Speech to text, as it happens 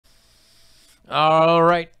All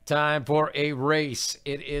right, time for a race.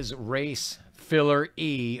 It is race filler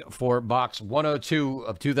E for box 102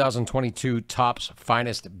 of 2022 Topps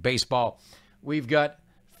Finest Baseball. We've got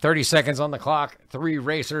 30 seconds on the clock, 3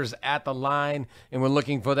 racers at the line, and we're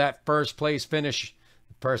looking for that first place finish.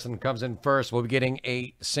 The person comes in first will be getting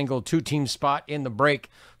a single 2-team spot in the break.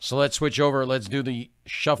 So let's switch over. Let's do the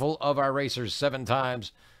shuffle of our racers 7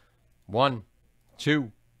 times. 1,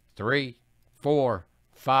 2, 3, 4,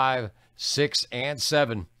 5, 6, and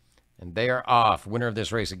 7. And they are off. Winner of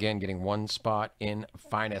this race, again, getting 1 spot in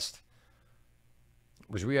Finest,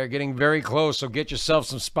 which we are getting very close. So get yourself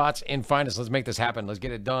some spots in Finest. Let's make this happen. Let's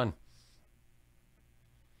get it done.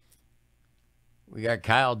 We got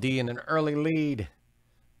Kyle D in an early lead,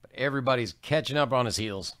 but everybody's catching up on his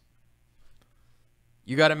heels.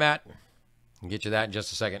 You got it, Matt. I'll get you that in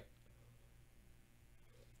just a second.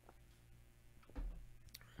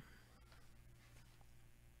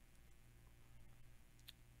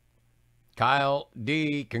 Kyle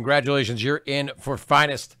D, congratulations. You're in for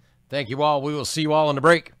Finest. Thank you all. We will see you all in the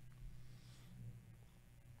break.